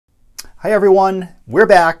Hi everyone, we're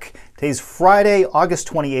back. Today's Friday, August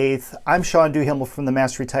 28th. I'm Sean Duhamel from the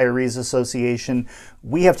Mass Retirees Association.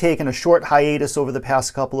 We have taken a short hiatus over the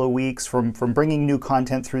past couple of weeks from bringing new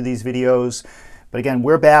content through these videos. But again,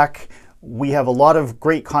 we're back. We have a lot of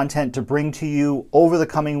great content to bring to you over the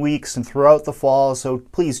coming weeks and throughout the fall, so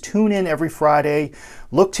please tune in every Friday.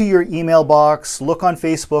 Look to your email box, look on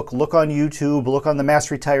Facebook, look on YouTube, look on the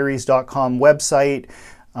massretirees.com website.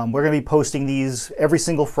 We're going to be posting these every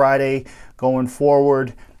single Friday going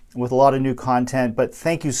forward with a lot of new content, but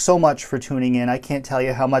thank you so much for tuning in. I can't tell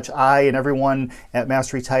you how much I and everyone at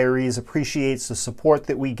Mass Retirees appreciates the support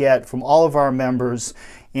that we get from all of our members.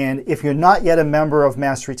 And if you're not yet a member of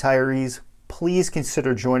Mass Retirees, please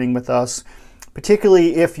consider joining with us,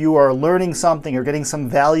 particularly if you are learning something or getting some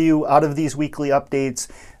value out of these weekly updates.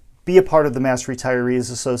 Be a part of the Mass Retirees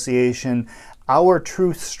Association. Our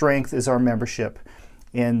true strength is our membership.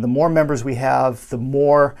 And the more members we have, the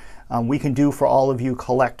more we can do for all of you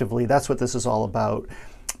collectively. That's what this is all about.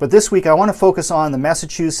 But this week, I want to focus on the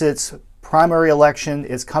Massachusetts primary election.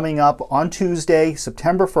 It's coming up on Tuesday,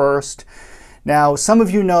 September 1st. Now, some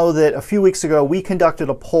of you know that a few weeks ago, we conducted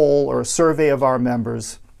a poll or a survey of our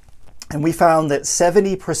members, and we found that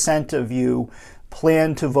 70% of you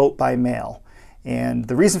plan to vote by mail. And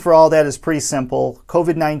the reason for all that is pretty simple.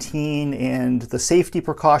 COVID-19 and the safety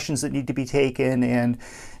precautions that need to be taken and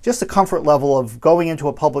just the comfort level of going into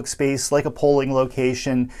a public space like a polling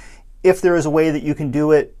location. If there is a way that you can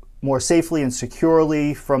do it more safely and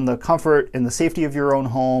securely from the comfort and the safety of your own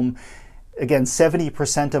home, again,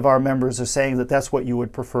 70% of our members are saying that that's what you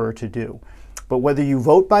would prefer to do. But whether you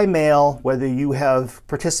vote by mail, whether you have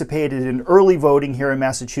participated in early voting here in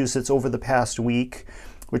Massachusetts over the past week,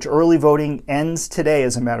 which early voting ends today,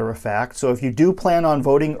 as a matter of fact. So if you do plan on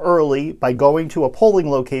voting early by going to a polling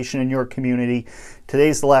location in your community,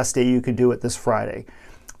 today's the last day you can do it, this Friday.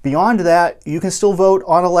 Beyond that, you can still vote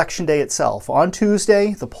on Election Day itself. On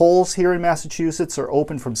Tuesday, the polls here in Massachusetts are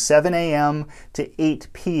open from 7 a.m. to 8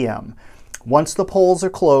 p.m. Once the polls are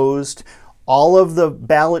closed, all of the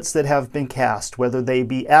ballots that have been cast, whether they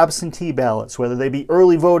be absentee ballots, whether they be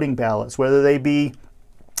early voting ballots, whether they be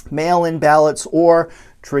mail-in ballots or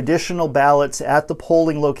traditional ballots at the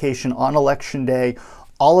polling location on Election Day,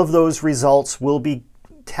 all of those results will be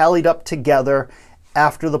tallied up together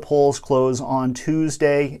after the polls close on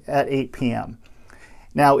Tuesday at 8 p.m.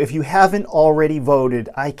 Now, if you haven't already voted,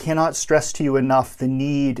 I cannot stress to you enough the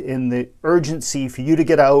need and the urgency for you to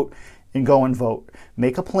get out and go and vote.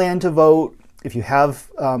 Make a plan to vote. If you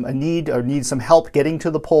have a need or need some help getting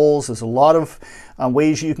to the polls, there's a lot of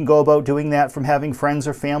ways you can go about doing that, from having friends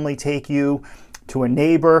or family take you, to a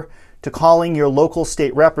neighbor, to calling your local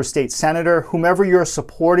state rep or state senator, whomever you're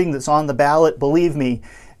supporting that's on the ballot. Believe me,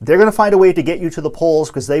 they're going to find a way to get you to the polls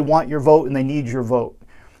because they want your vote and they need your vote.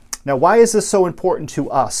 Now, why is this so important to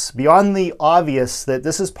us? Beyond the obvious that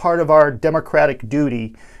this is part of our democratic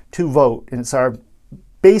duty to vote, and it's our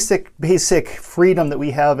basic freedom that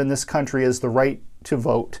we have in this country is the right to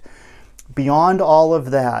vote. Beyond all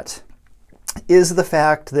of that is the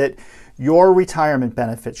fact that your retirement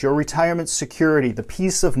benefits, your retirement security, the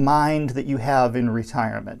peace of mind that you have in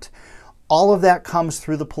retirement, all of that comes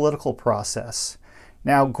through the political process.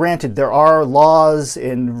 Now, granted, there are laws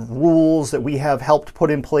and rules that we have helped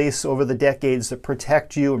put in place over the decades that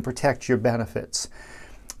protect you and protect your benefits.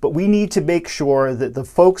 But we need to make sure that the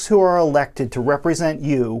folks who are elected to represent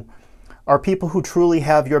you are people who truly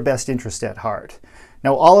have your best interest at heart.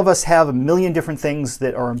 Now, all of us have a million different things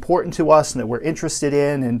that are important to us and that we're interested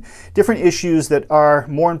in, and different issues that are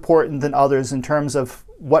more important than others in terms of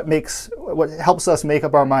what helps us make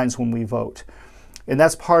up our minds when we vote. And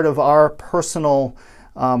that's part of our personal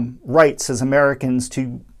rights as Americans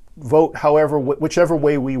to vote whichever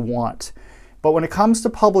way we want. But when it comes to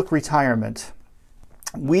public retirement,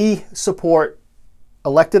 we support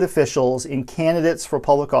elected officials and candidates for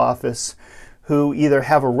public office who either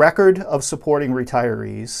have a record of supporting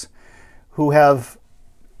retirees, who have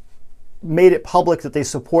made it public that they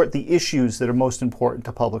support the issues that are most important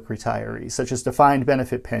to public retirees, such as defined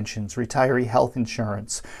benefit pensions, retiree health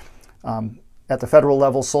insurance, at the federal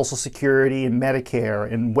level, Social Security and Medicare,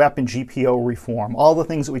 and WEP and GPO reform, all the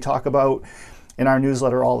things that we talk about in our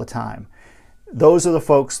newsletter all the time. Those are the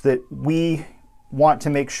folks that we want to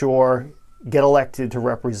make sure get elected to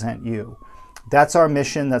represent you. That's our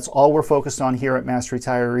mission. That's all we're focused on here at Mass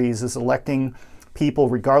Retirees, is electing people,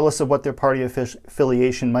 regardless of what their party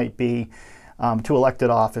affiliation might be, to elected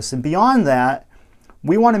office. And beyond that,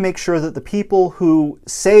 we want to make sure that the people who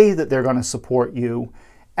say that they're going to support you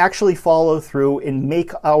actually follow through and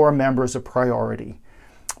make our members a priority.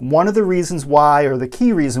 one of the reasons why, or the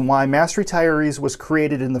key reason why, Mass Retirees was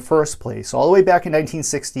created in the first place, all the way back in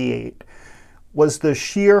 1968, was the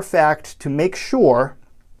sheer fact to make sure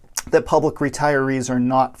that public retirees are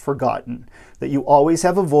not forgotten, that you always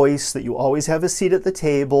have a voice, that you always have a seat at the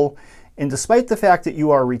table, and despite the fact that you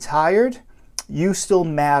are retired, you still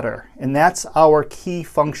matter. And that's our key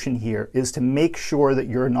function here, is to make sure that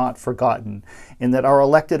you're not forgotten, and that our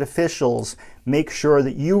elected officials make sure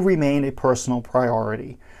that you remain a personal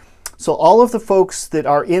priority. So all of the folks that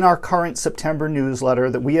are in our current September newsletter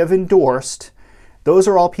that we have endorsed, those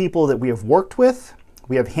are all people that we have worked with.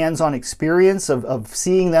 We have hands-on experience of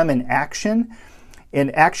seeing them in action,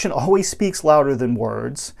 and action always speaks louder than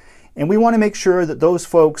words. And we want to make sure that those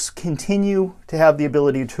folks continue to have the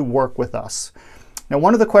ability to work with us. Now,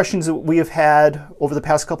 one of the questions that we have had over the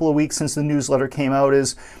past couple of weeks since the newsletter came out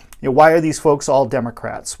is, why are these folks all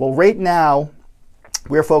Democrats? Well, right now,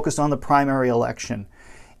 we're focused on the primary election.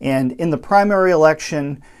 And in the primary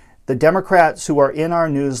election, the Democrats who are in our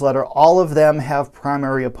newsletter, all of them have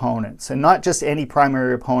primary opponents. And not just any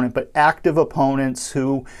primary opponent, but active opponents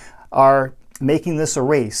who are making this a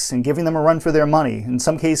race and giving them a run for their money. In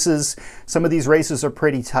some cases, some of these races are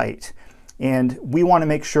pretty tight. And we want to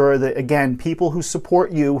make sure that, again, people who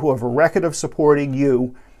support you, who have a record of supporting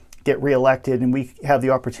you, get reelected, and we have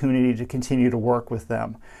the opportunity to continue to work with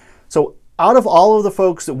them. So out of all of the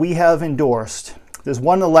folks that we have endorsed, there's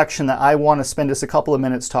one election that I want to spend just a couple of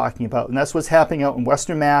minutes talking about, and that's what's happening out in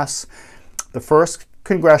Western Mass. The 1st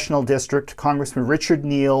Congressional District, Congressman Richard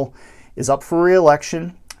Neal is up for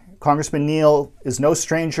re-election. Congressman Neal is no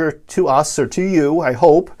stranger to us, or to you, I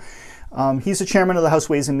hope. He's the chairman of the House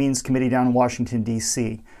Ways and Means Committee down in Washington,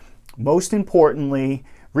 D.C. Most importantly,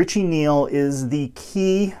 Richie Neal is the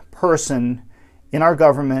key person in our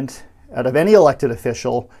government, out of any elected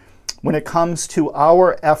official, when it comes to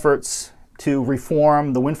our efforts to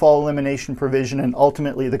reform the windfall elimination provision and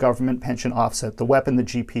ultimately the government pension offset, the WEP and the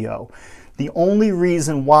GPO. The only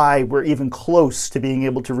reason why we're even close to being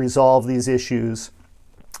able to resolve these issues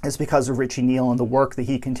is because of Richie Neal and the work that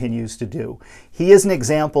he continues to do. He is an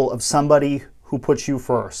example of somebody who puts you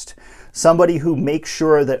first, somebody who makes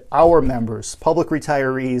sure that our members, public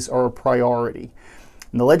retirees, are a priority.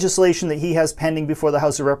 And the legislation that he has pending before the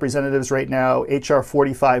House of Representatives right now, H.R.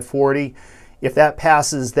 4540, if that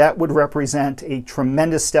passes, that would represent a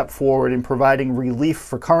tremendous step forward in providing relief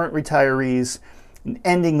for current retirees and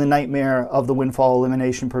ending the nightmare of the windfall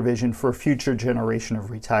elimination provision for a future generation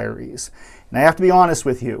of retirees. And I have to be honest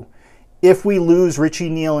with you, if we lose Richie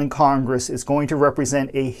Neal in Congress, it's going to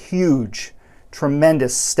represent a huge,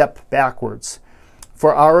 tremendous step backwards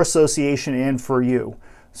for our association and for you.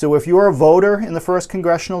 So if you're a voter in the 1st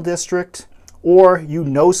Congressional District, or you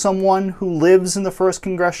know someone who lives in the 1st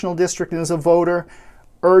Congressional District and is a voter,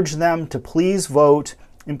 urge them to please vote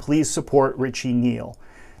and please support Richie Neal.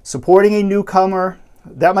 Supporting a newcomer,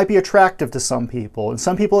 that might be attractive to some people. And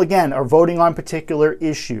some people, again, are voting on particular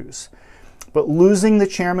issues. But losing the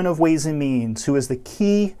chairman of Ways and Means, who is the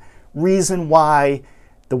key reason why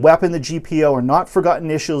the WEP and the GPO are not forgotten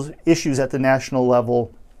issues at the national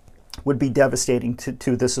level, would be devastating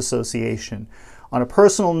to this association. On a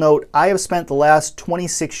personal note, I have spent the last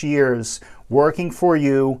 26 years working for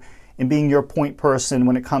you and being your point person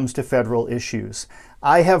when it comes to federal issues.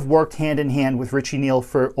 I have worked hand in hand with Richie Neal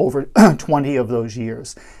for over 20 of those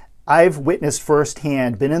years. I've witnessed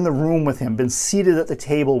firsthand, been in the room with him, been seated at the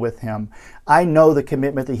table with him. I know the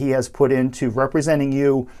commitment that he has put into representing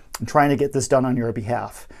you and trying to get this done on your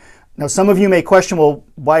behalf. Now, some of you may question, well,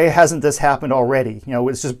 why hasn't this happened already?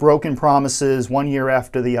 It's just broken promises one year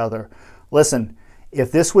after the other. Listen,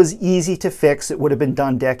 if this was easy to fix, it would have been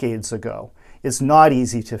done decades ago. It's not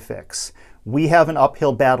easy to fix. We have an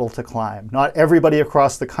uphill battle to climb. Not everybody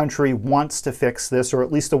across the country wants to fix this, or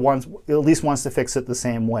at least wants to fix it the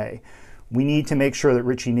same way. We need to make sure that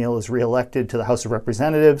Richie Neal is reelected to the House of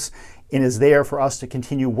Representatives and is there for us to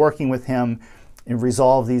continue working with him and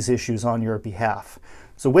resolve these issues on your behalf.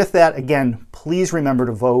 So with that, again, please remember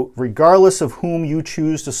to vote, regardless of whom you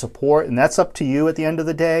choose to support, and that's up to you at the end of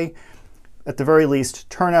the day. At the very least,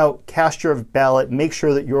 turn out, cast your ballot, make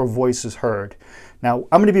sure that your voice is heard. Now,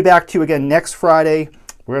 I'm going to be back to you again next Friday.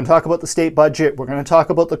 We're going to talk about the state budget. We're going to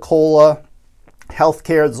talk about the COLA,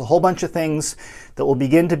 healthcare. There's a whole bunch of things that will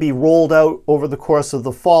begin to be rolled out over the course of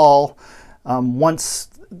the fall once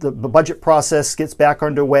the budget process gets back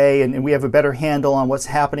underway and we have a better handle on what's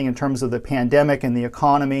happening in terms of the pandemic and the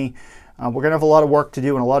economy. We're going to have a lot of work to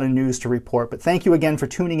do and a lot of news to report. But thank you again for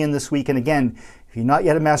tuning in this week. And again, if you're not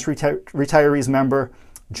yet a Mass Retirees member,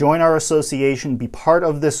 join our association, be part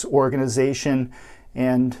of this organization,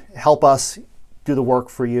 and help us do the work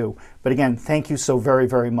for you. But again, thank you so very,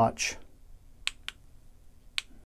 very much.